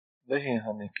لكن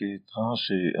هنيكي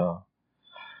تهاشي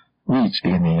ويج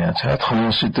إني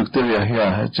تهاشي دكتور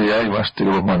يحيى جاي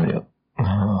واشتري مانيو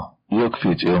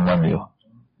يكفي جاي مانيو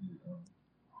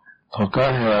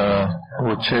تكاه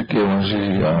وتشيكي ونجي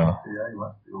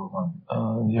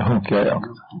يهم كيا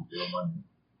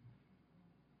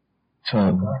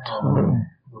تان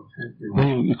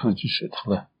نيو يكفي جشة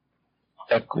خلا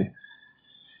أكوي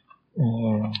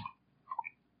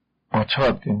ما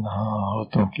تشابين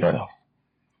هاتون كيا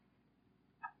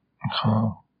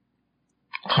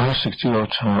خلاص كتير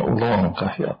وتشا أولوان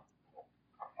كهيا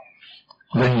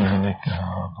لين هنيك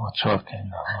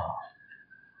وتشابين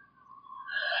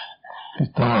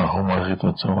إتنا هم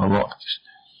غيرت سوا الوقت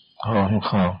هاهم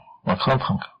خام ما خام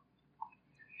خانك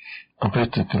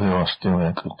أبيت كله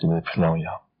واستوى كله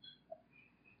بفلاويا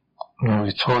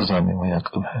نوي تشوزاني ما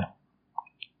يكتبه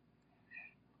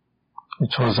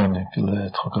تشوزاني كله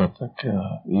تقطعك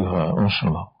يها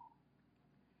أنشلا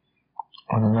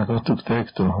أنا نقطع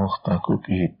تكتل هوخ تاكو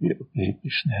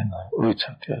بيشنهنا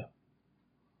ويتشاك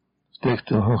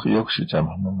تكتل هوخ يكشي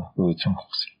جامعنا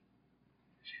ويتشمخسي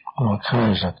أنا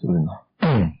كارجات لنا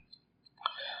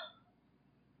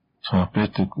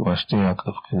فبيتك واشتيا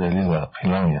كف كده ليلا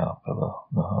بيلانيا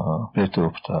بلا بيتو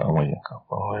بتا أويا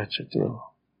كفا ويتشتيل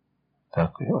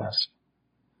تاكو يواسي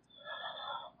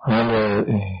هلا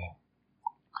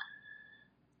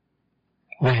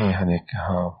لهي هنيك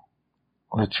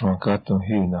ويتشمان كاتم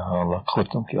هينا هلا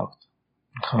خوتم كيوت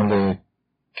هلا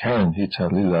كان هيتا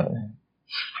ليلا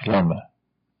بلاما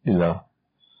ليلا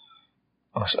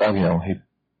أش أغيام هيب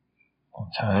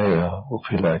وتعالى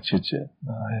وفيلا تشجع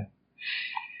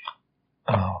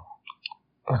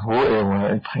هو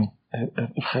وانا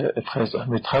افخاز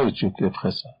متخاوي تشوك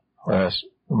افخاز واش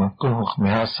ما كل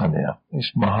مهاسانيا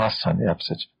مش مهاسانيا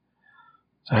بسج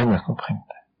هنا كومبرينت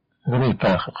غني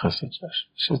باخ افخاز جاش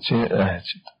شتي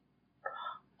اهجت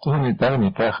توني داني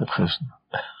باخ افخازنا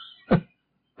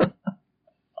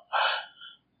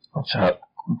وتعالى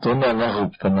دونا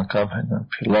نغب تنكاب هنا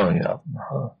بلاويا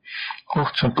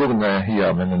خوخ تشنكوغنا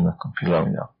هي مننكم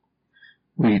بلاويا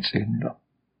ويتين لا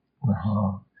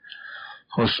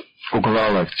خوش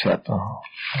اوغلالك تشاتا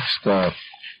شتا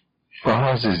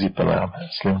بهازي زي بلام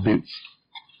سلم بيت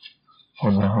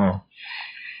ونها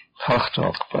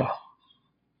تخجالك با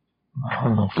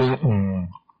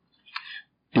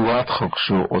يوات خوك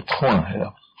شو اوتخوان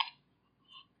هيا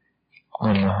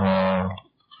ونها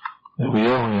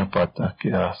ويوم يباتا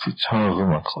كيا سي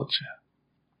تشانغ خوشي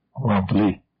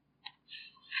وامبلي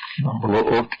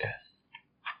نمبلو اوكي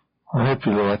هاي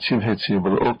بلو اتشيب هيتشي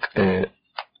بلو اوكي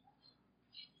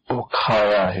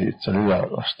اوكايا هي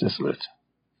تليلا اشتسلت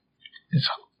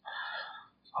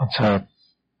هتا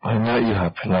هنا ايها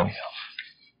بلاويا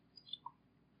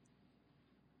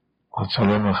هتا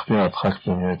لما خبيرات خاك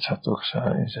بمي تشاتوك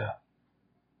شا إيجا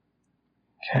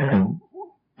كان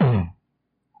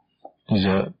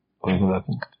إيجا ويقول لك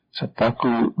تشاتاكو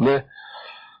ل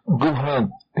قبها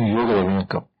يوغل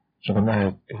بينكب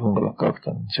شغناه يفونغ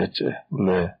لكاكتن تشاتشي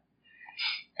ل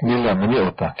ليلا مني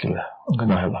اوتاكيلا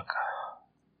قناه لك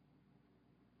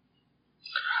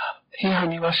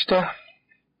يعني واشتا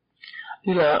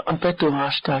إلى أمبتو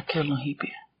واشتا كيلو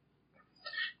هيبي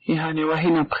يعني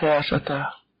وهنا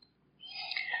بخياشتا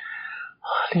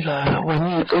إلى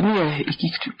وني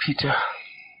إكيكتو بيتا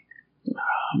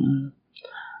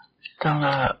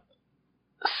تانا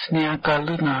سنيا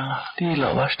قالنا إلى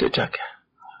واشتا جاك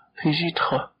فيجي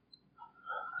تخو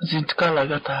زنت قالا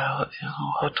غاتا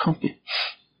هتخمبي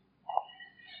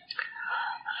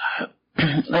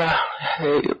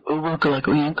وقلق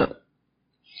وينكب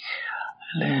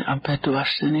le ampetu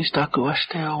vaste nistaku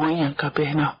vaste oian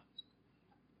kapehna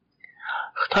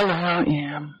htala ha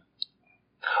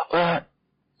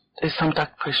samtak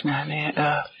prishna le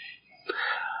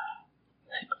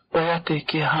oyate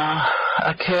ki ha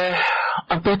ake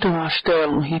ampetu vaste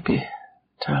hipi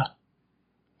ta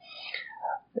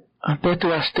ampetu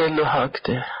vaste lo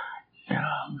hakte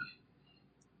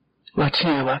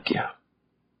wachine vakia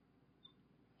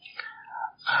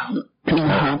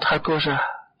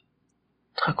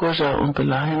Trakoja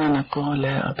umpelahina na ko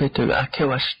le apetu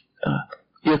akewas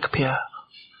yukpia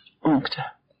unkte.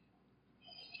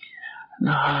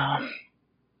 Na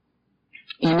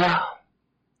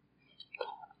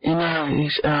ina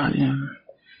is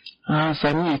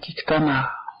zani kiktana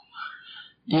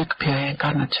yukpia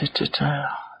kana chichita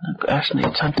na asni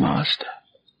tantmaste.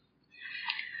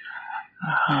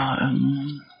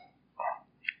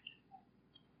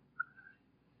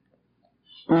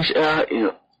 Wish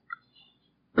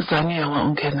زانية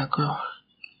وأنكنكو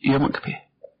يومك بي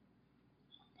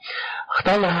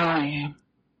اختالها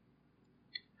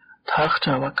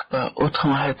تاختا وكبا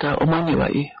أتخم هيدا أماني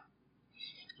وإي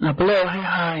Na below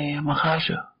hai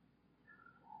mahasho.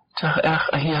 Tag erg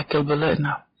ahia kelbele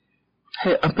na.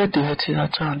 He abetu het na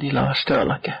tandi la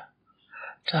sterlake.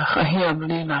 Tag ahia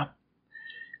melina.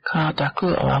 Ka taku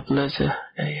alableze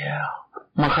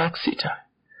maraksita.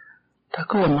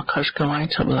 Taku makash kamain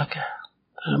chablake.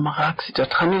 Maraksita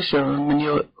tamisho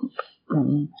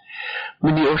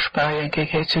mini oshpayan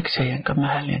keke chikchayan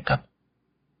kamahalian kap.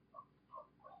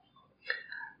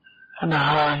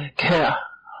 Na kea.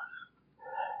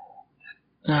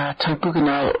 Na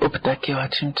tankugina updaki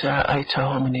wachimta aita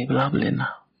homini blablina.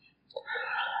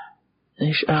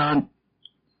 Ish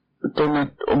donat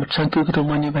tankugina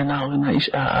mani banal na ish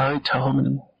aita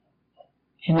homini.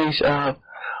 Ina ish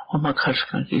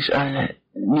omakashkan ish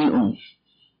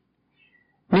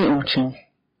ni umchin.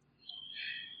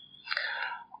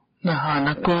 Na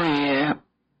nakoi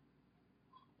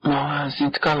na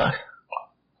zitkala.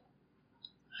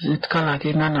 Zitkala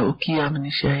ke nana ukia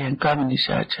manisha yan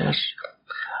kamanisha chas.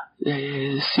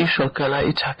 Sisho kala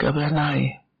itaka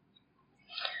banai.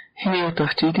 Hini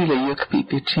utaftidi la yakpi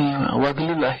pitin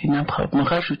waglula hinamkhab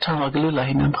magashu tan waglula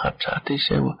hinamkhab chate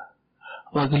shewa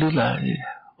waglula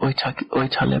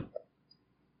oitaleb.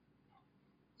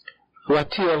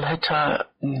 Wati alhata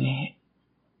ni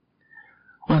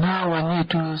wana wani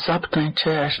tu zaptan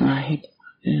chash na hip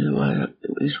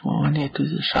is wani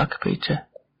tu shak pecha.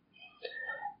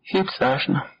 Hips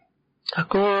ashna.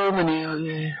 Tako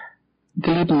mani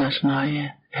glibnas na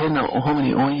ye hena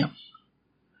ohomni oya.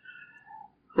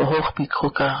 Hoogpiek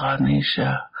elkaar is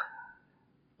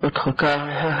het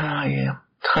elkaar je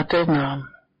gaat na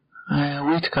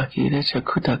weet kaki dat je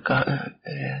kuta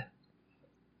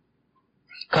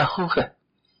kahoge.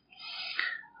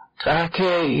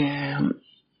 Ake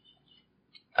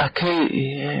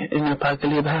in een paar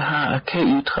geleden ake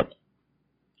uitgap.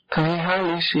 Kan je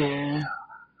halen is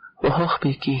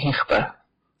hoogpiek hinkba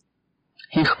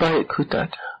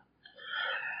kutat.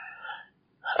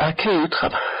 Ake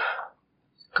uitgap.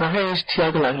 Kahe is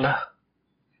tiaglagla.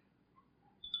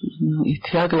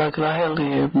 Tiaglagla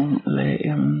le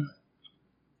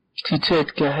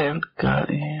titet kahel ka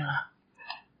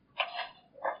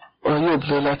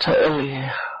oyuble la ta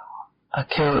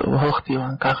ake hoogpi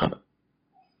wan kagab.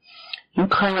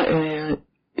 Yukha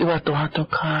iwato hato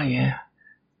kaye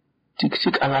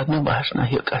tik alag no bahas na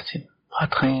hikasin.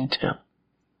 Hat geen te.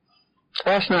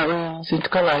 Asna zit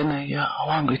kala ina ya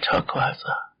awangi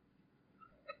chakwaza.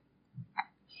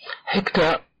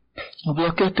 Hector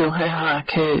bloketo heha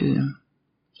ke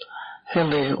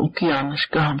hele ukian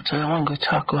skam tsawangu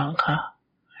chakwanka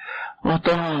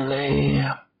waton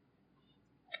le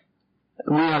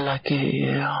wala ke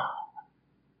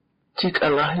tik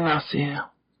Allah nasi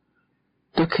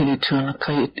dokili tuna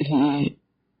kayit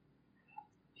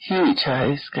hi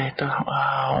chais kaita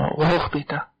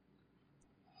hochbita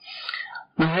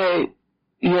na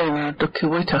ja, doki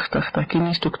wojtachta,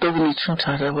 kinis doktowni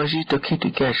czunczara wazi doki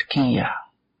tykasz kija.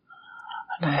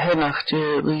 Na henach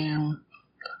je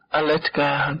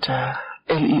aletka hanta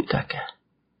elitake.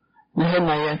 Na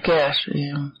hena ja kaas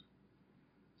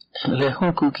le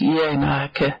hunku kija na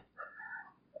ke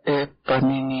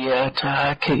panini ja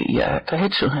ta ke ja ta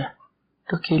hitsu he.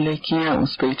 Doki le kija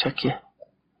uspejtake.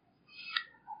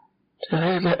 Ta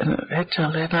heta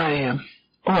le na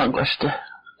oangwaste.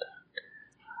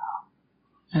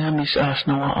 Mis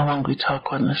asna awangu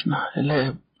takwanasna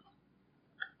le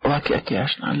waki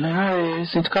asna le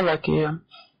sitkala ke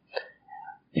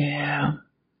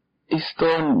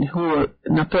iston hu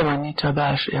napewa ni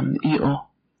tabash io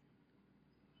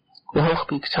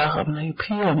hoogpik tarab na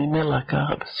pia mi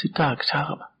melaka sitak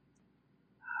tarab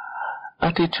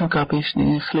ati chunka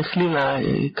bishni khlikhlila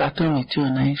katuni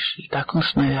tunaish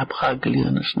takusna ya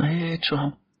praglianasna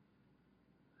chum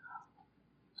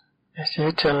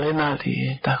Ese chalena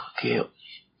di takuki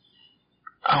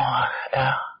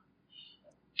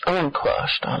awan kwa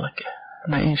stalake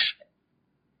naish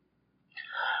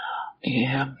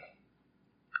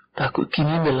taku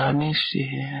kinimela nish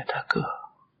taku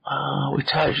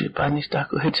witaji panis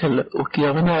taku hechel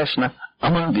ukiavanashna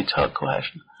amangi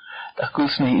takwashna taku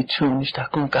sne ichunish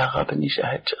taku karabanish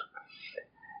hechel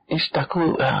ish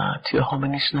taku tio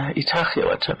homenishna itachia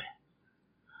watame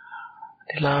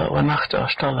La wanachta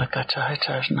astala kacha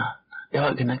hechasna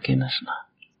yagina kinasna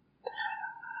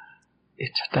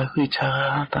it's taku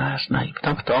chara tasna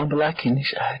iptamp to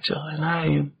blackish hecha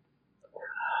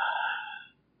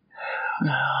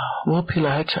na wo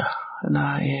pila hecha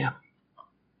na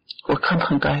wo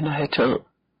kan gaina hecha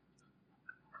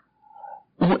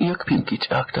wo yuk kich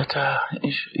aktata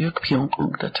is yuk pion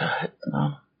data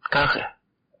kage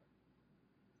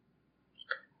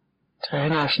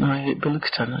Tēnās no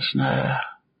bilktanas na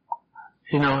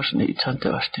hinausni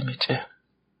itsanteasti mitse.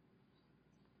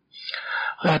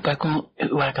 Laita kun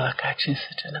uaikalla kätsin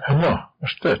sitten. No,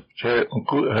 sitten se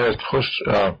he tros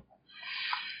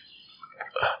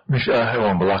missä he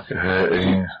on blakke he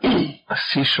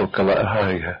sisokala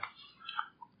haihe.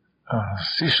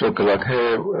 Sisokala he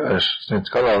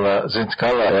sind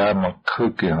kala ja ma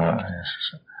kukina.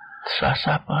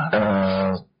 Sasapa.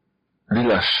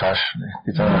 Lila shashni,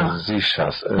 kita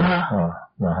zishas.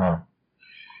 Aha.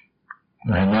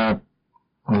 Nena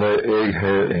le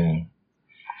he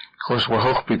Kos wa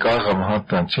hoog pikara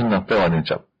mahatan China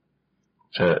pewanijap.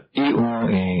 Se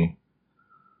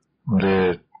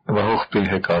le wa hoog pik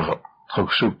hekara.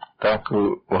 Hogsuk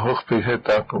taku wa hoog pik he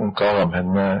taku karam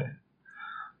henna.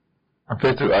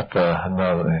 Apetu ata henna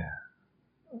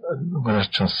ganas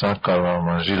chansakara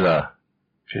manjila.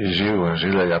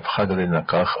 Jila ya phagli na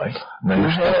kakhai.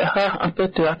 Ha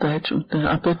apetu ata hechum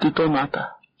apetu tomata.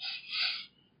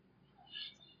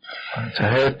 Se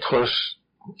he tros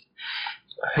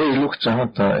Hei look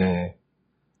chahata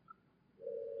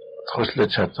khosle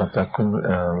chata ta kun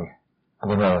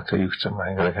guna ka yuk chama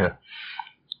hinga he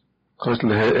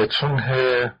khosle he echun he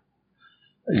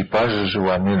ipaj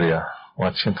juanilia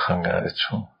wachin khanga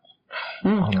echun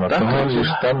ma tahon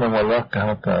justana wala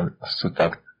kahata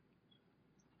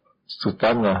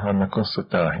sutana hana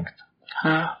konsulta hinga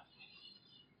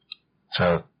cha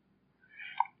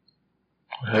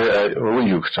he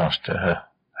yuk chaste he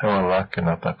Hela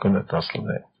kenata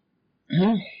kunnetasle.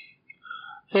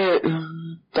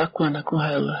 Takwana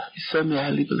kuhela isamia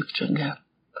libelikchanga.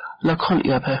 La kon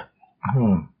yabe.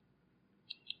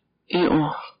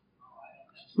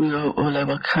 Ole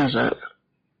bakaja.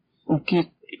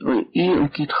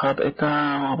 Unkit hab eta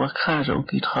bakaja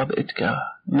unkit hab etka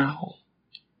naho.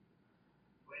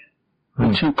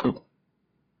 Chunku.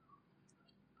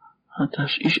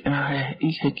 Hatas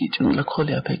ich hekitun la kon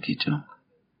yabe kitun.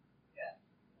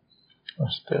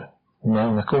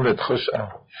 نكون لتخش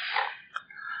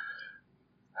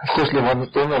تخش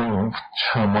لمنطقة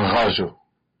مغاجو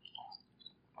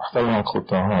اختارها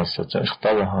خطاها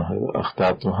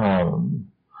اختارتها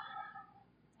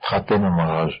خطنا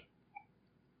مغاجو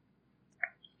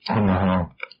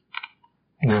انها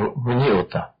مني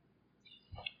اوتا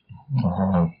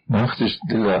ما اختش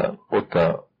دلا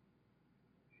اوتا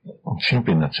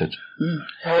شيمبينا تشج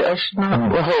هاي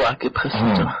اشنا وهو عكب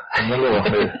خسته لا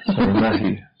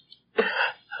والله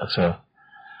अच्छा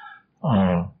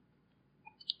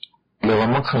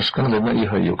لما خشكن لنا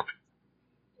إيه يوك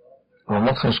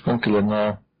لما خشكن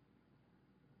كلنا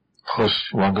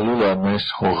خش وانقلولا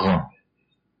ناس خوغان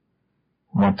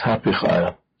ما تابي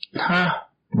خايا ها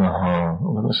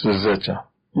ونس الزيتة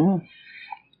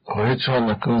وهيك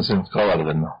هانا كن زين قوال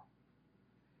لنا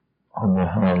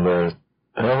هانا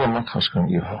هذا ما خشكن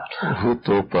إيه هو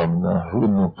توبامنا هو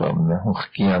نوبامنا هو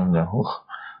خكياننا هو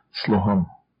سلوهم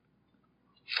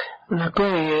那个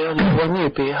我那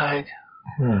边还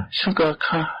是个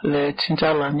看来参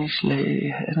加了你是来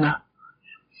那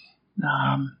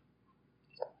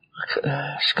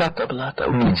skata blata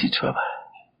u kici čova.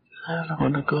 Na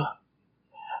ona go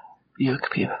yok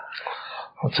piva.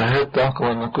 Och så här tako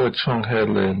var något som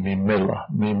hele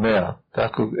mimea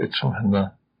tako ett som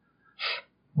henne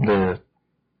det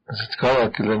skala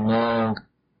kilena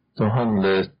då han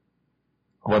le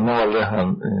ونوع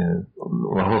لها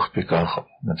وهوخ بكاخ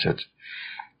نجد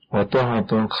وطاها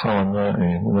تنخانا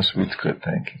نسبيت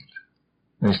كتانك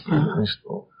نست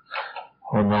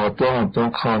ونوع طاها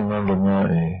تنخانا لنا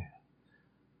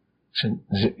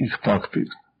إختاق بيك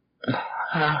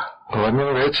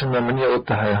ونوع ريتنا مني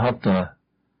أوتها حتى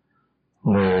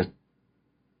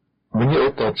مني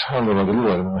أوتها تشال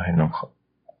وغلوة لنا هنوخ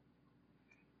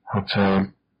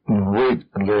حتى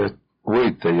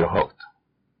ويت يهوت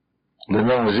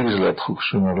لنا مزيج لا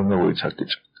تخشون لنا ويتحكي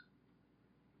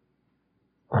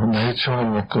أنا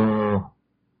هيتشون نكون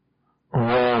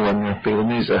وانا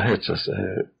بيرنيز أهيتشس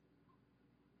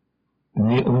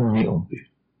ني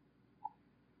بي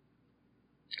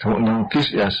كمان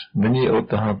كيس ياس مني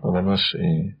أوتها بغناش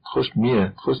خش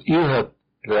مية خش إيوها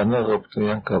لأنا غبت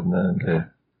ينكبنا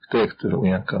لتكتر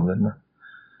وينكبنا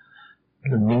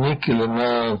مني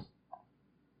كلنا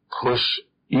خش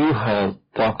إيوها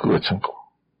تاكو وتشنكو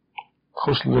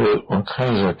خش له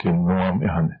وانخازا كي نوام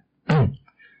إهاني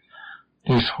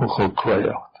إيس خوخو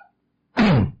كواياوت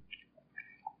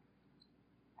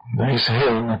نايس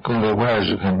هيل نكون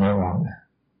لواجه كنوام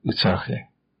يتاخي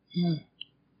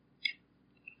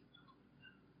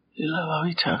إلا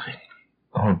ويتاخي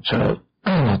هو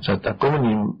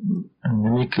تاكوني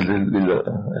منيك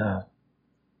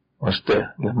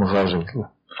واسته لمغازل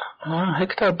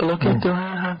هكتا بلوكيتو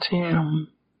هاتي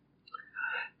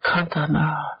Kantana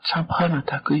champana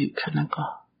takuyu kanako.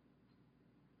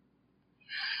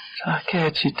 Sa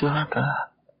kaya chitu hanta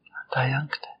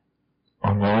tayangte.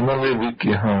 Ona le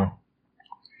wiki ha.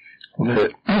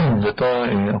 Le ta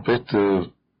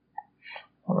apetu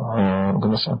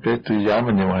gnas apetu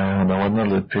yamani wa na wana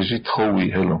le pejit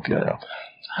howi helon kia.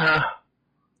 Ha.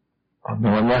 Ona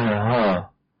wana ha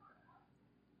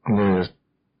le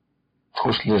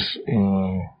tosles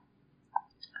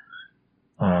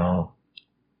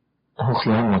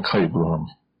hochlaan makai blam.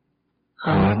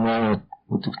 Ona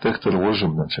utuk tekter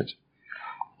wojum начать.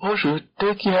 Ожу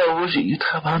так я ожи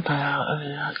итхабанта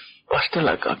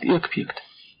вастелакат юкпикт.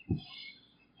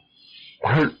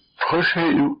 Хоше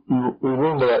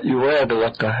ювонда ювада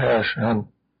лака хэш ан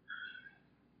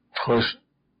хош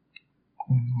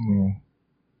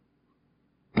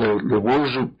le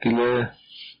wojу киле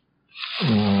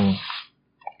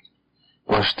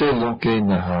вастелон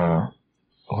кейна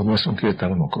однесун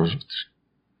кейтарно кожут.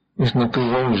 Ишна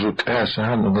тувонжу кэш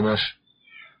ан однаш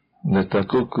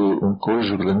Netakuku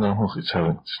unkoju glena hoch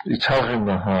itchagen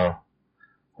na ha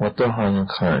watahan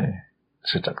khai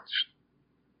sitaktish.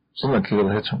 Sona kigel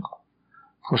hetchon.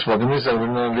 Khos wagmiza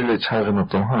glena lile itchagen na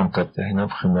tohan katte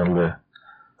hinapkhinale.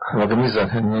 Wagmiza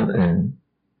hen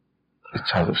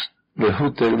itchages. Le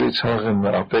hute lile itchagen na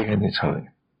apegen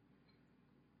itchagen.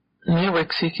 Ne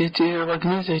wexikiti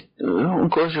wagmiza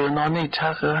unkoju na ne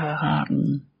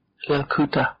itchagen le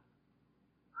kuta.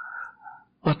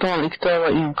 Oton iktawa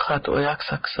imkhat oyak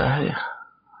saksahe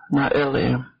na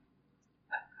ele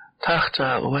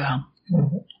takhta weham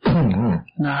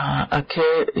na ake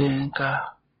inka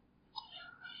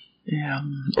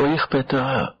oyikh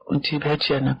beta unti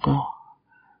bhetchenako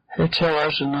hetchawa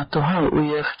na toha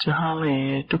uyekh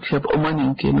chahale tukhab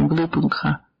omaninke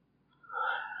nublupunkha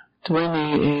tweni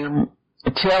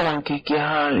tiawanki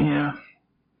kya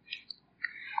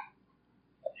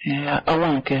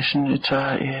awan keshin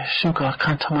ta shuka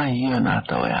kantama yuna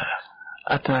toya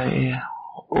ata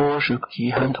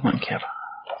ojuki handman keva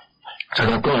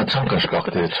Tsaka ko tsanka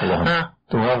skakte tsala.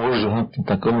 Tuha wozu hunt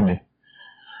takomni.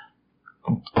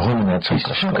 Honna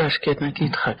tsanka shuka sketna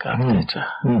kithaka tsa.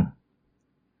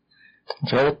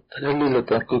 Jawt lele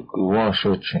takuk wa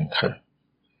shochin kha.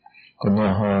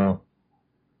 Kuna ha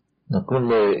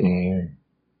nakulle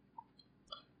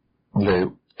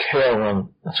le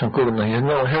Hewan, sankur na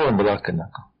yena hewan balakana.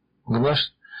 Gnas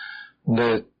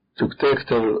de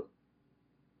tuktekter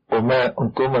oma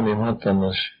unkomani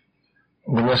matanas.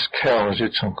 Gnas khawa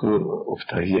jit sankur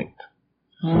uftayent.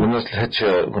 Gnas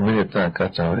lhetcha gmineta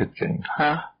katawrit ken.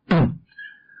 Ha.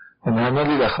 Ana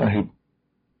nali la khahib.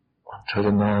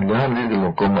 Tadana la nali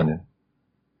lo komani.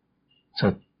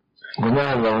 Sat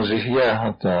guna la zihya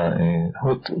hata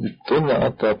hot tonna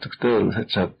ata tuktel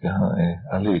hetcha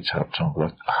ali chapchon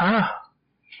blak. Ha.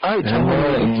 Ai chama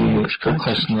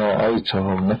khasna ai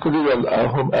chama nakuli al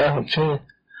ahum chen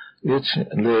yech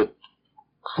le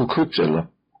kukuchela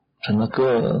tanaka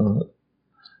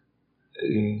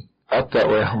ata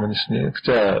wa hamanisni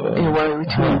kta iwa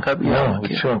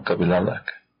wichon kabilalak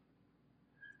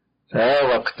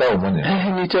waqta umani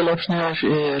ni talabsna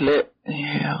le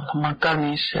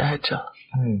makani shahacha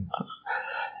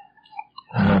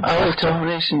awal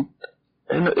tamreshin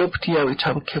eno uptiya we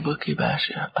tab kebuki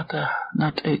basha ata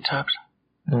not 8 tabs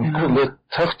le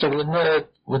takhtalna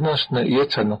وناسنا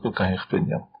يتنا كان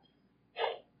يخبرنا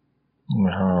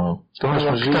توماس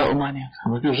مزيد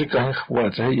ما بيجي كان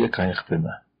يخبر هي كان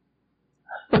يخبرنا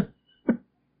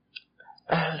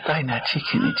داينا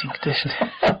تشيكيني تنكتشن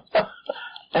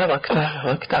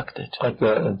وقتاكتت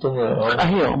حتى انتنا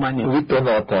هي أماني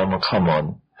ويتنا تا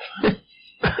مقامان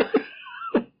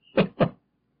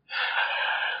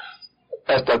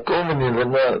hasta komen in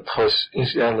lana tros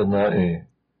is lana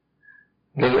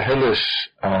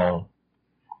للحلش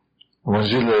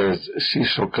منزل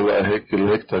سيسو كلا هيك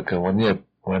لكتا كونية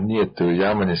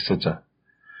يامن السجا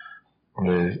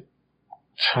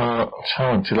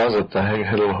شان تلازة هيك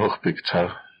هلو هوخ بيك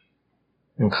تار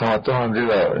إن خاطران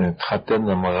للا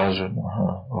تخطينا مغاجر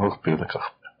هوخ بيك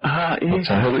لكخ إيه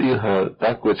تهل إيها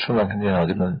داكوة شونا كنيا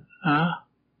جدا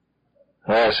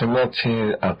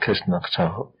شماتي أكشنا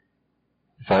كتاه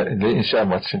فلي إن شاء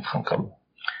الله تشين خنكم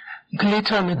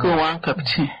Glita mi go wan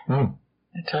kapti.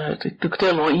 Ta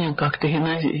tuktel o ien kakte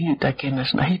hina hi ta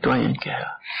kenas na hito ien ke.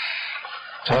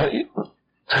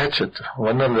 Ta chet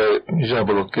wana le mija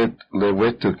bloket le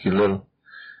wetu kilol.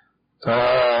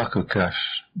 Ta kukash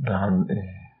dan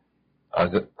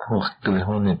aga hoch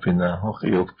telefoni pina hoch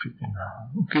yok pina.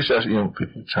 Kisas ien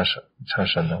pipi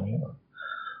chasha na mi.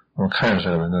 Mo kan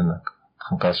ja na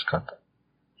kankas kata.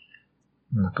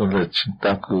 Kyllä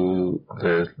taku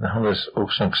le haluais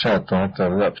uksan ksäätä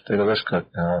että läpteellä läskä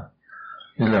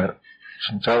illä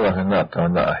sen tällainen näyttää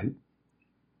nähi.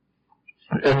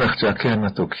 Ennähtää kennä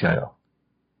tukia jo.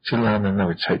 Sillähän ne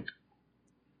nävit heit.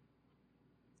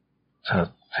 Sä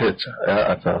heetsä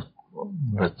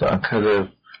että ankele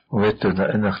vettä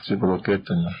ennähtää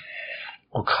blokettuna.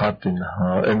 Okhatina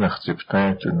ennähtää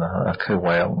päintuna ankele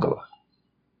vajangala.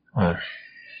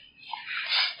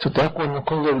 Takuun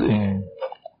kuulin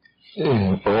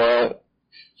Ovala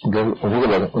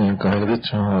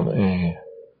kahdetaan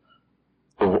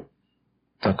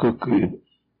takuki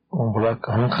ovala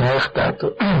kahdetaan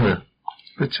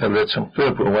pitkälle sen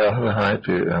pöpö ovala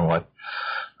haipi wat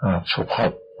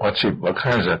chophat watchi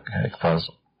bakhaja ekfaz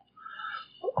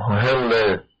helle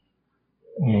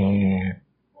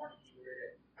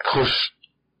khush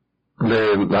le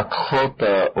la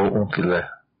khota o onkele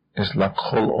is la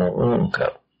khol o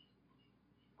onkel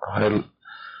hel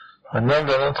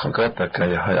Ananda not khakata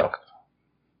kay hayak.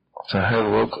 Sa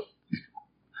helwok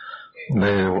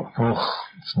le hoch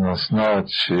snat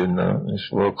shin is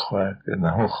wok khak na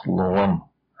hoch lowam.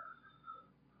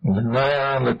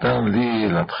 Na le tan li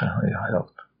la très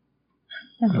hayak.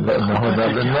 Na hoda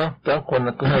lena ta kon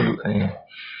kunal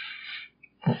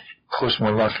خوش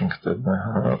ملاكن كتب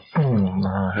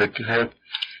na hek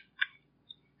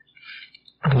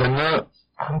lena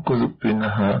هم كل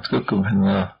بينها تكم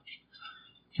هنا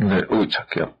le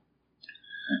uçakya.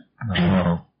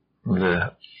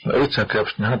 Le uçakya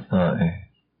şnatna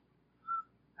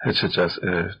heçeceğiz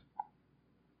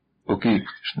oki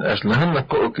şnaş lahanna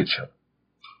ko okiça.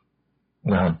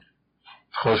 Lahan.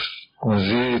 Hoş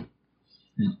konji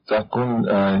takun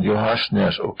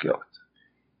yohashneş okyakt.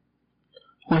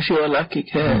 Hoş yolaki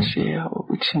keşi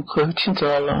için koçin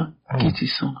tala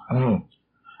gitison.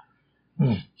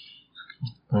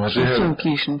 Sen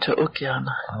kişin te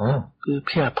okyana. Bu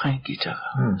pia prankita.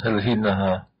 Hel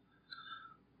hinna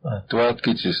tuat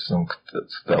kitison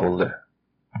sta olle.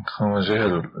 Kan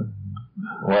jehel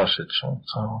washet son.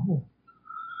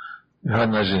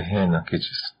 Johanna jehena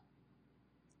kitis.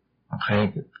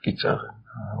 Prank kitar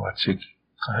watchik.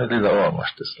 Hel la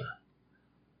wamashtesla.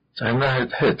 Sana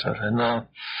het hena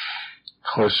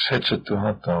خوش هچ تو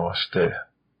hatta washte.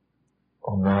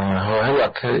 Ona hela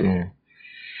ke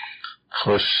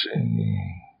خوش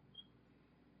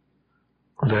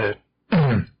le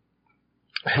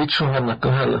هیچ هم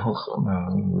نکهل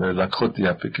لکوتی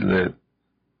اپیک le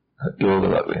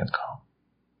یولا لبین کام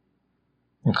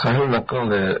نکهل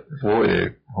نکهل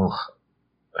وی هوخ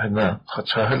هنا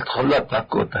خچهل خلا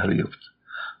تاکو تهریفت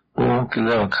اون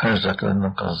کلا کنج دکل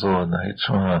نکازو نه هیچ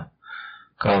هم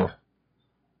کاو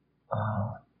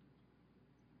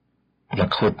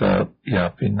لکوتا یا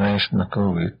پینایش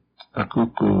نکوی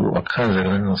akuku wakaza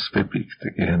gano spepik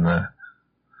tekena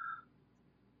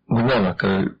munala ka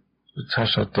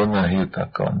chasha tona hita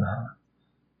kona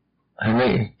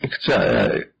hene ikcha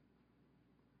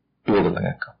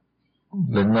yoga ka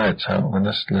lena cha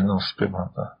manas leno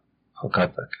spemata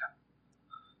hokata ka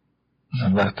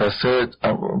nata se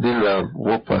dila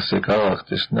wopa se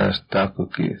karaktis nas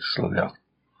takuki slovak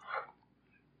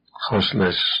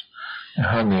khosles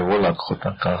hani wala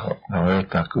khota ka na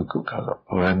takuku ka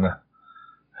wena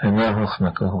hena hochna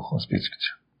ka hochs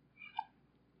bichkcha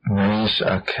nais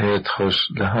akhet khos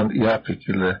lahan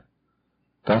yapikile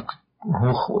tak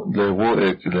hoch le wo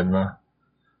ekilena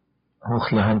hoch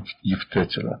lahan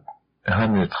yiftetela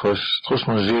hani khos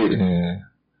moje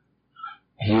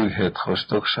hier het khos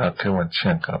toksha kewan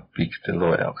chenka pikte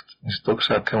loyakt is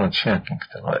toksha kewan chenking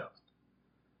te loyakt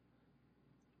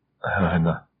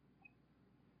hena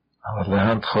aber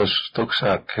lahan khos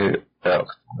toksha ke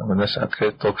akt manas akhe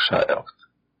toksha akt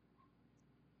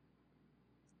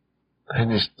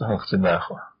hen is toch te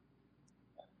nago.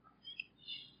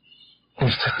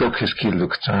 Is het ook eens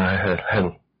kieluk te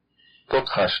hel.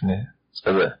 Toch hasne.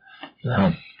 Zelle.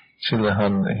 Han. Zille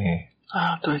han.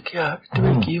 Doe ik ja.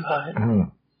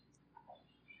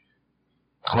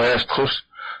 Gewoon eerst goed.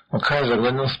 Maar kan je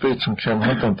zeggen, dan speelt hem tjam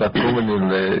het aan dat komen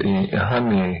le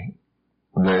hani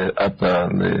le ata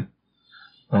le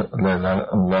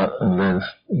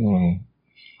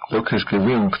ook eens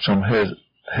gewin tjam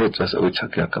het as ooit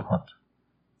hakja kamat.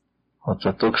 Want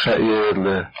dat ook zei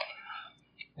le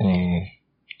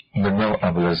benauw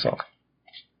ablezak.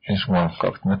 Is maar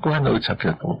kakt. Maar kon hij nooit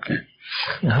hakja kamat.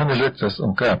 Han is het als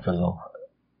een kapel.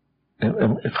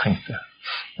 Het ging te.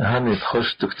 Han is goed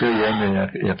stukter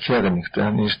jij ja keren niet.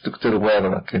 Han is stukter waar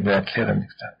ik ja keren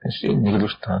niet. Is niet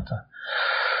lustig.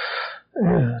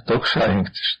 Toksa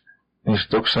hinkt. Is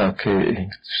toksa ke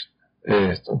hinkt.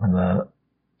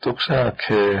 Toksa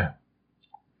ke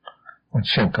un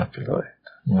chenka piloet.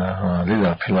 na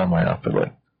lila pilama ja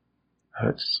peloi.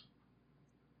 Höts.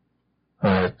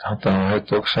 Hata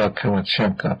het ook saa kemat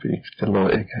shankapi telo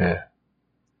eke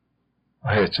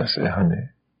hetsas ehani.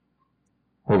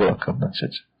 Ugalakabna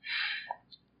chech.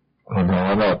 Ona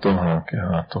ala toha ke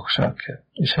ha tokshake.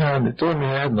 Ishani to mi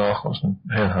edna khosn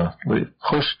ha lui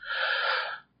khosh.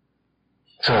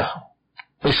 Ta.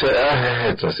 Isha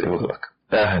hetsas ugalak.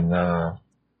 Ahna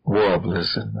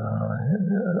wobles na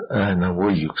ahna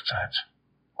woyuk chach.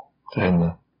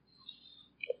 Tena.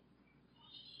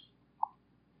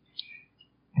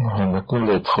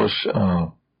 نقول تخش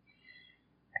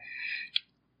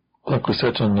لكو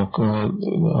ساتون نقول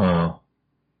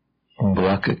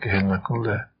براكة كهل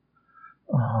نقول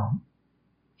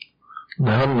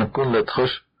نهم نقول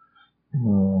تخش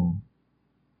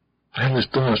هنش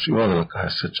تنش يوالك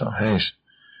هساتون هنش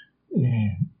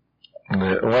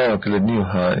لوايك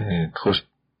لنيوها تخش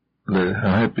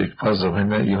لهايبك بازو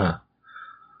هنا يوها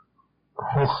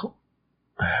هوخ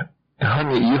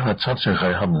هاني يوها تشانشي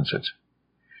غاي همنا جاج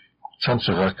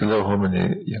chances kilo homini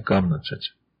yakamna chach.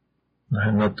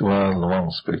 Not to a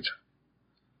long speech.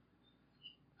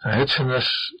 Hitchiness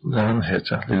learn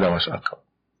hitcha, lilawas akko.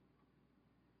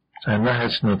 And I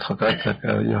hitch not hakatak,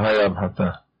 you hayab hata.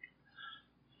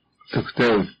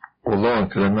 Tuktel, ulon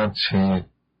krenat chi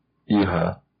iha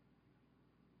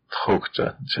hokcha,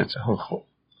 chach hoko.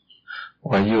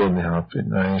 Why you only happy,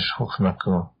 nice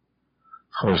hoknako,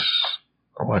 hos,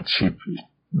 what cheapy.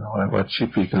 No, what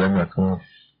cheapy krenako.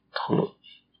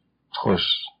 تخش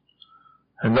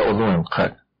هنا أولون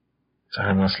قاد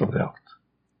تهنا سلبيات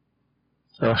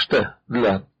تاشته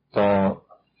لا تا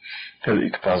هل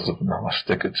إكتازبنا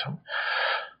مشتكتهم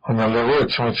هنا لغوية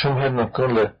شم هنا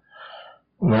كله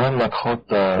نحن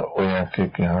نخوتا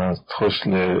ويانكي ها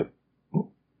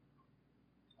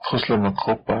تخش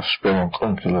نقوبة شبيرون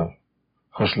كون كله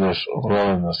تخش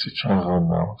رولنا سيچان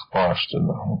غونا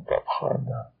مقباشتنا هم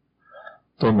بابخانا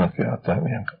دونا كي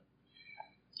أتامينك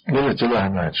ليلة جلاها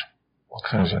ناج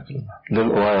وكان شكلنا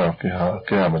للأوائر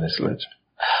كيها من إسلاج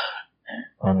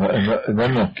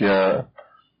أنا كيا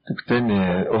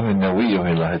تكتني أهي نوية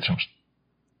وهي لا هيتشمش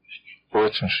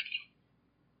بويتشمش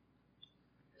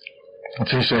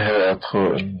تيشي هي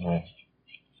أدخو إنه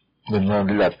لنا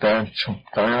للا تان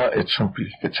تايا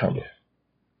إتشمبي كتشامي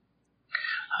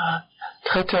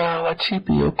تختا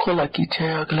واتشيبي وكولا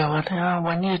كيتيا غلوانا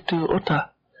وانيتو أوتا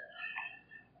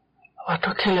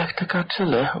واتوكيلك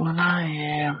تكاتشله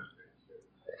وناي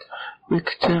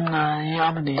ويكتمنا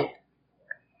يامني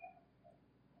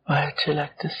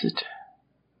وهيتشلك تسجي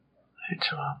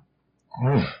هيتشوام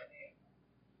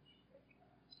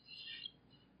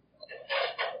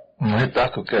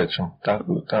هيتاكو كيتشم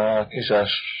تاكو تا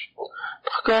كيشاش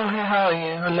تخكو هي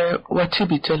هاي ولا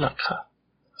واتشيبي تلقها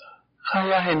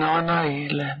خايا هنا وناي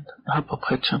لين هبا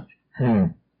بخيتشم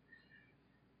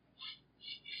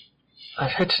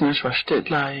الحتنش واشتد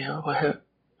لاي وهي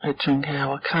هتشنكها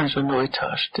وكانجو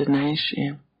نويتاش تنايش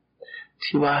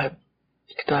تي واحد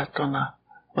اكتاتونا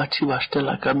واتي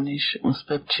واشتلا قمنيش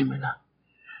مسببتي منا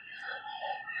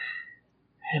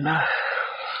هنا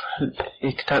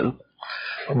اكتاتو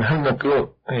ومهم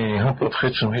نقول هبا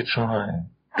بخيتشم هيتشو هاي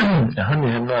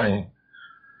هني هناي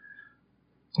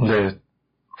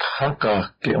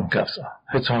لتخنقا كي أمكاسا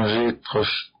هيتشو جيت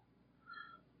خش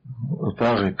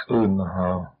وطارق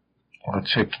انها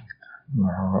وتشيكينج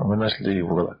مناش لي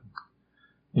ولا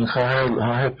إن هل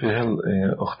هل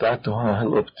أختاتها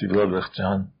هل أبتي بلا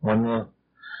اختيان وانا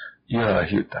يا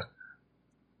هيتك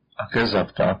أكذا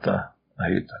بتاعتا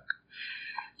هيتك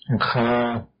إن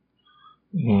خا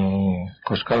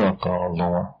كشكلا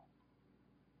قالوا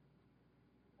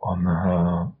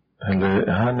أنها هل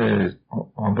هاني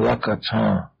بلاكا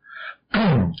تشا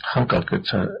خنقا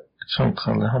كتشا تشون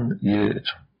خلهم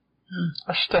يجم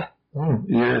أشته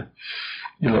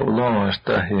إلى الله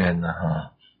أشتهي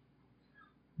أنها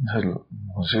هل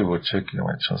مصيبة تشكي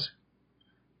ما تشوسي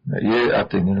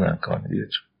أتني لا كان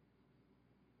يجم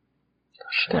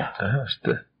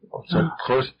أشته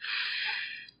خش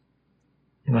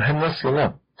هنا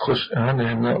صلاة خش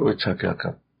هنا ويتشكي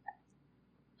أكاد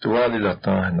توالي لا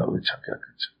تا هنا ويتشكي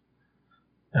أكاد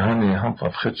هني هم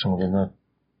فخشم لنا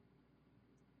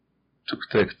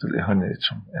تكتكت اللي هني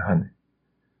يجم هني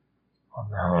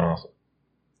أنا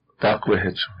تاكوي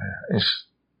هيتشم إيش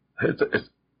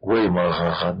وي ما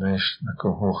غانيش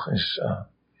نكون هوخ إيش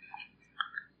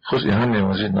خش هني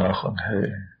وزينا أخن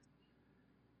هي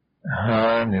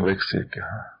هاني ويكسيك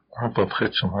هم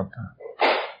بخشم هذا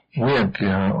وين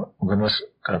كي غنس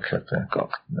كاكتين كاك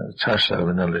تشاشا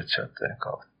غنالي تشاتين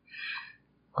كاك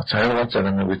أتعرف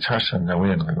أننا بتشاشا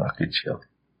نوين غلاكي تشيل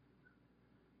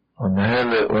on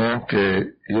hele oyanke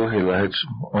johilla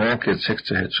hetsum oyanke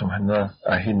sekse hetsum hana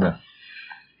ahina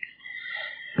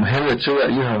hele tsuga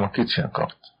juha makitsian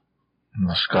kaht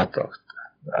no skatakt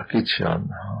akitsian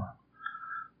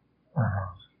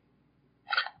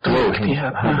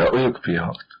hada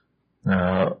uyukpihakt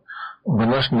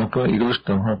ganasna ko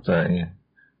iglustam hata I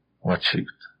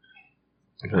wachikt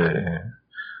le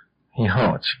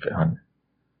hihaachip han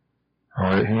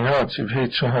hihaachip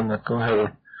hitsuhanna ko hel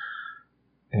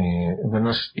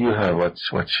ganas juha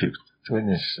wachikt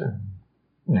tuinis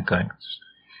nekaingt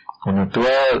kuna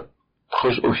tua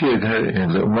khus uhig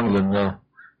le umanglana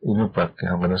inupak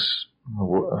ganas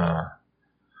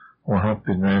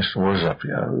وهابينس وزاب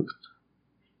يا وقت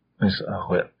إس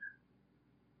أخويا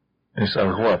إس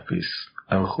أخويا بيس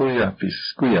أخويا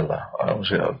بيس كويلا أو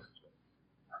شيء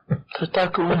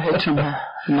تتاكم هيتم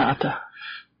نعتا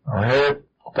هي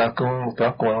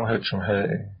تاكم هيتم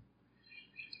هي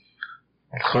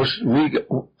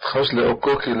خش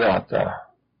لأوكوكي لاتا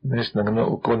نيس نغنو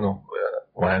أوكونو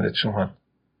وهذا شوهان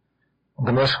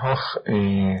غناش هخ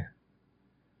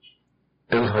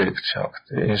الهيك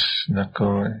تشاكت إيش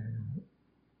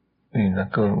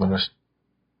نكون غناش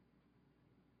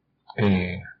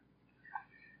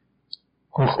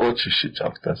هخ أوتشي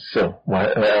تشاكت سو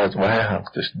وهي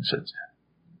هانكتش نسجي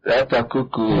أتا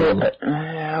كوكو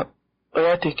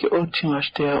وياتيكي أوتشي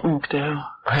ماشتيا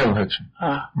أمكتها هيو هيتم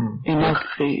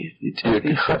إناخي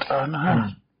يتابي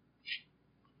خطأنا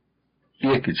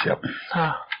يكي تشاك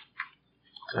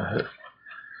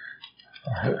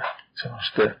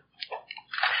تشاكت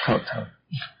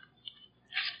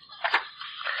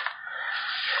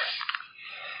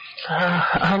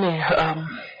هاني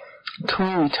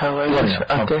توي تاوي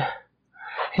أته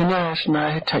هنا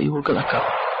شنا هتا يوغلكا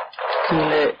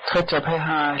كي ترجع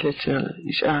بها لتل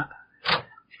إيش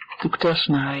دكتور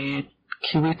شناي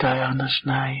كيوي تايانا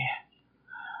شناي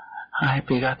هاي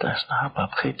بيغاتا شنا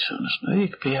بابخيت شنا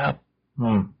يك بيها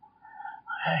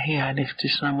هي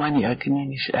نفتشنا ماني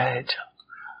أكنين إيش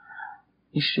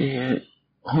إيش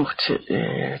hoeft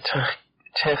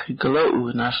tegen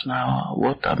geloven als nou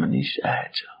wat dat men is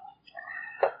uit.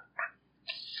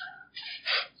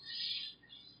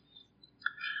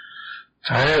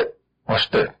 Zij was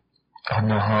de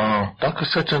dat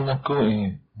is het een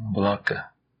koe blakke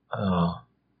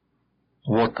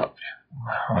wat dat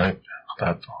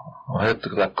hij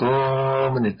dat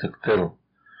komen niet te tellen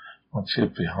want ze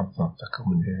hebben hand dat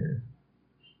komen niet.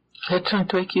 Het zijn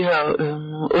 2 keer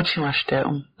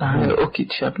ochimaste daar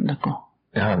okitjabnako.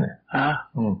 Ja nee.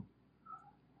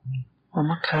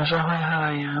 Mama kaza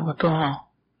haya wato.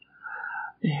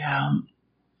 Ja.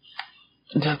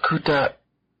 Dakuta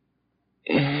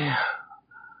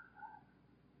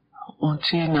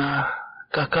ontina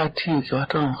kakati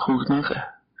wato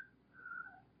khugnaga.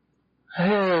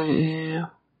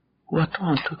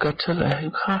 Wato tukatela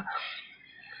ha.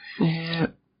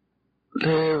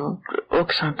 Le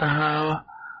oksanta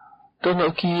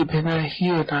dono ki bena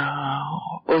hiuna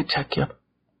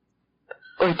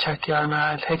oichakia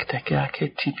na hektakia ke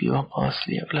tipi on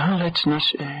pasli la lechnas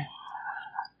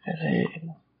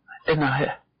ena he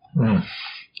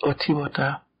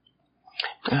otibota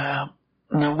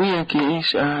na wiaki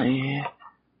is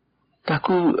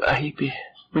taku ahipi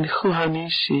min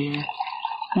khuhani si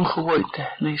mkhuwoite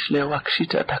nisle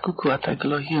wakshita taku kuata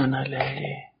glohiona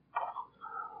le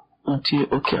unti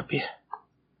okiapi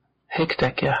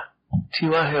hektakia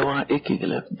tiwa hewa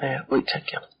ekigele be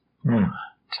oichakia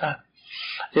ta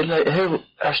ela he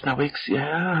ashna wexi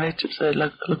ha se la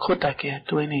khota ke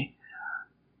tueni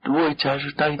doi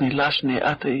charge tagni lashne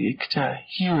ate ikcha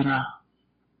hiuna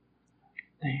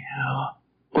ne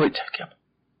oichakia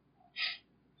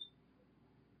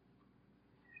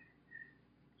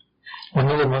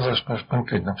Ono mazas pas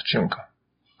konkretna wciąga.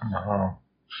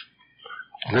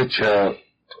 Lecia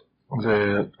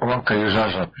de wanka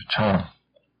jeżarza picha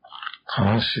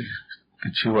hansi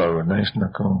kichiwa nice na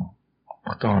ko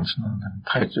otons na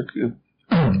taijuk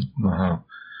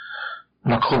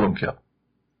na kolonkia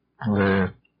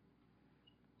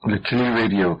le kili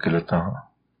radio que le temps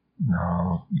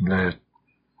le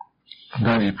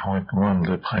 90.1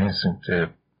 le prince de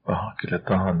que le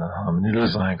temps na minilo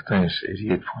zanktais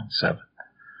 88.7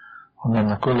 ona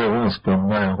na kole ons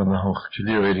pomnayo kana ho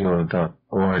kili radio da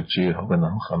org ho kana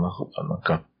khana khana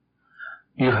ka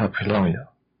iha pilaya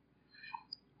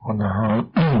ona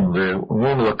le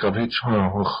uno kapit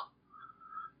ho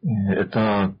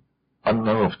eta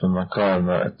anna ofta na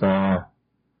kana eta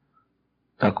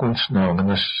ta kunstna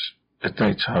ganas eta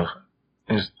itchar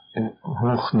is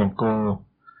hoch na ko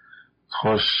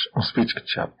khos speech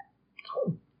chat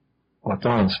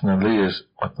watans na lees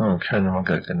watan kana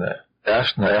magakana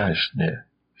Ashna Ashne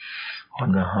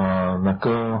ونها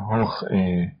نكون هوخ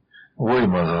وي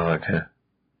مغارك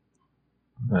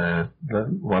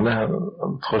ولا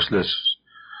تخش لش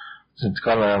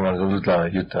تتكلم عن الجزء لا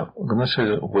يوتيوب قلناش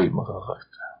وي مغارك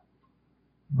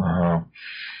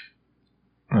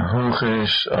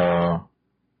هوخش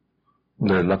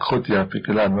للقط يا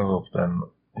بكلا نغبن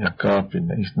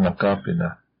يكابنا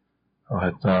إثنكابنا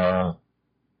وحتى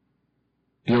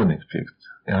يونيك بيكت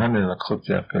يعني لقط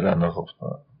يا بكلا نغبن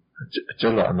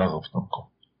جلا نغبنكم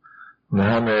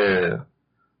نهاني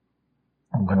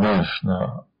غناش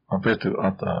نا أبيتو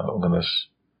أتا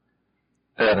غناش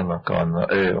إيرنا كان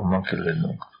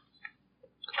ومانكلين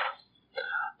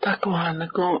تاكو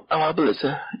هانكو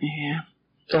أوابلزة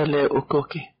تالي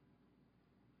أوكوكي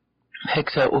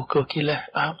هكذا أوكوكي له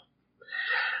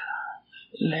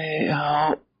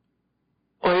له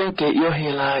ويجي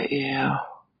يوهي لا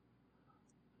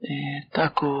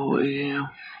تاكو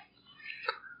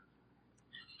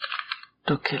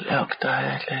توكل أكتر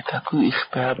لا تاكو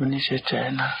إخبار من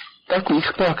شجعنا تاكو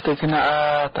إخبار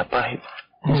كنا تباهي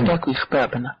مش تاكو إخبار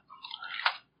بنا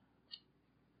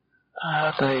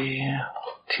تاي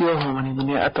تيوه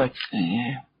مني أتا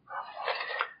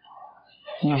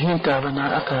يهين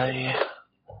تابنا أتا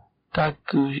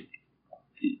تاكو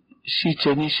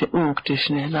شيء شيء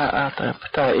أنكتشني لا أتا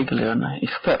بتاع إغلينا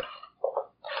إخبار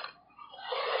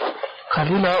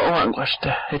خليلا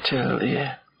أوانغشته هتل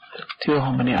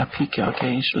تيوه مني أبيكي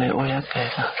أكينش لي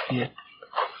وياكينا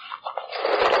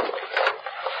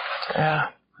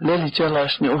ليلي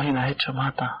جلاشني أوهنا هتش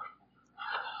ماتا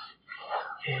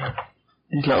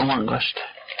إلا أوانغشته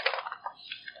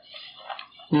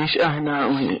نيش أهنا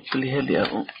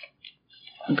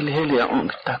بليهلي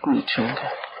أونك تاكوي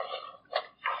تشونك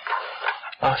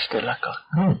أشتلكا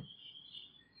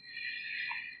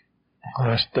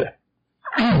أشتلك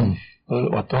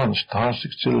وطن اشتهاسك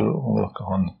تل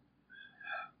وكهون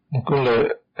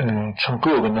نقول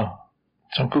شنكوغنا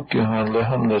شنكوكي هان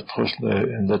لهن لتخش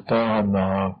لتاهن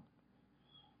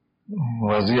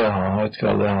وزيها هايت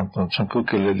كالهن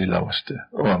شنكوكي للي لا وشته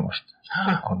وان وشته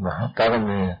قلنا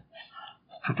تعلمي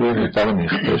فكري تعلمي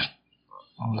خبش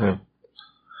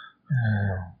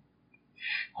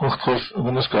وقت خش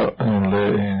بالنسبة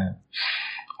ل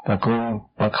تكون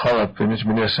بخالة بنيش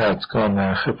مني ساعات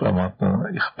كان خبرة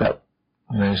ماتنا إخبار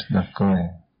ليش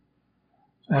نكون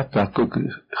حتى كوك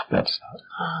إخبار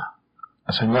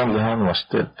عشان نعمل هان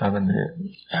واشتت تاني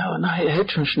أنا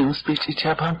هيك مش نمسبيت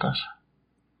إتشاب هانتاش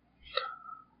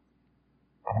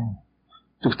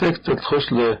تكتك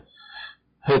تخش ل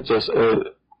هيتس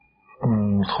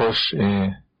تخش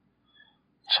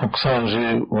شخصان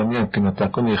جي ونيمكن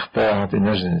تكون إخبار هاتي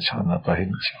نجد شانا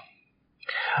باهينش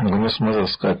نقولش مرة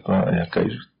سكايب يا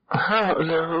كيف ها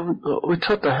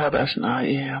وتوتا هابشنا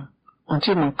أنت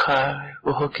من كار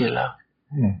وهوكيلا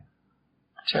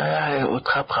جاي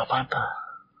وتخبر بانتا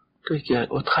تيجي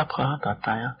وتخبر بانتا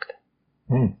تايك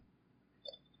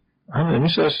أنا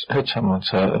مش هيك هم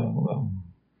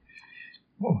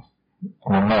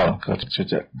ما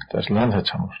كاتشجع تشلان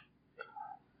هيك هم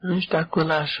مش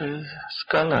تاكلاش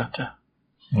سكالات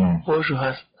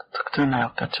وجوه تكتنا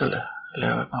كاتشلا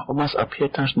لا وماس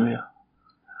أبيتانش نويا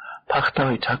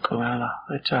باختاوي تاكو ولا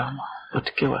رجعنا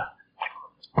وتكوا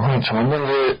هون شلون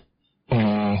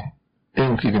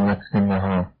يمكن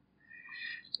إنها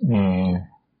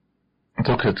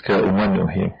تكتب كأمانيو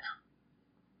هي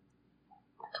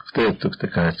تكتب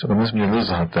كأنت وناس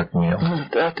بيلوزها تكمية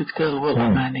تكتب والله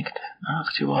ما نكتب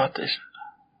أختي واتش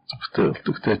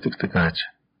تكتب كأنت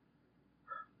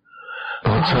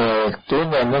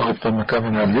وتقولنا نغب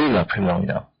مكاننا ليلة في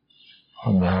اليوم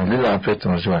ليلة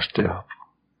بيتنا جواشتها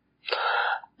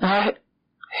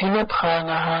هنا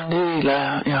بخانا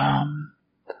ليلة يا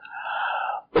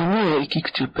أمي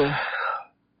يكتب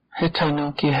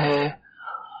هتانو كي هي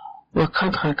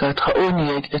وكان خلقت خاوني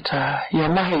يكتا يا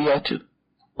ما هي ياتو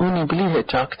أوني بليه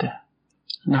جاكته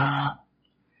نا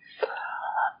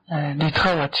دي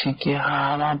تخواتي كي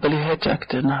ها ما بليه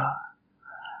جاكته نا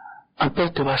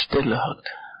أبيت واشتله هكت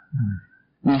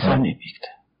نيساني بيكت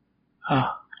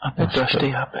أبيت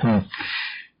واشتله هكت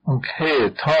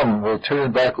Okay, Tom, we'll turn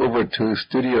it back over to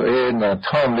Studio A. Now,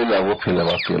 Tom, Lila, we'll fill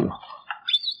it up.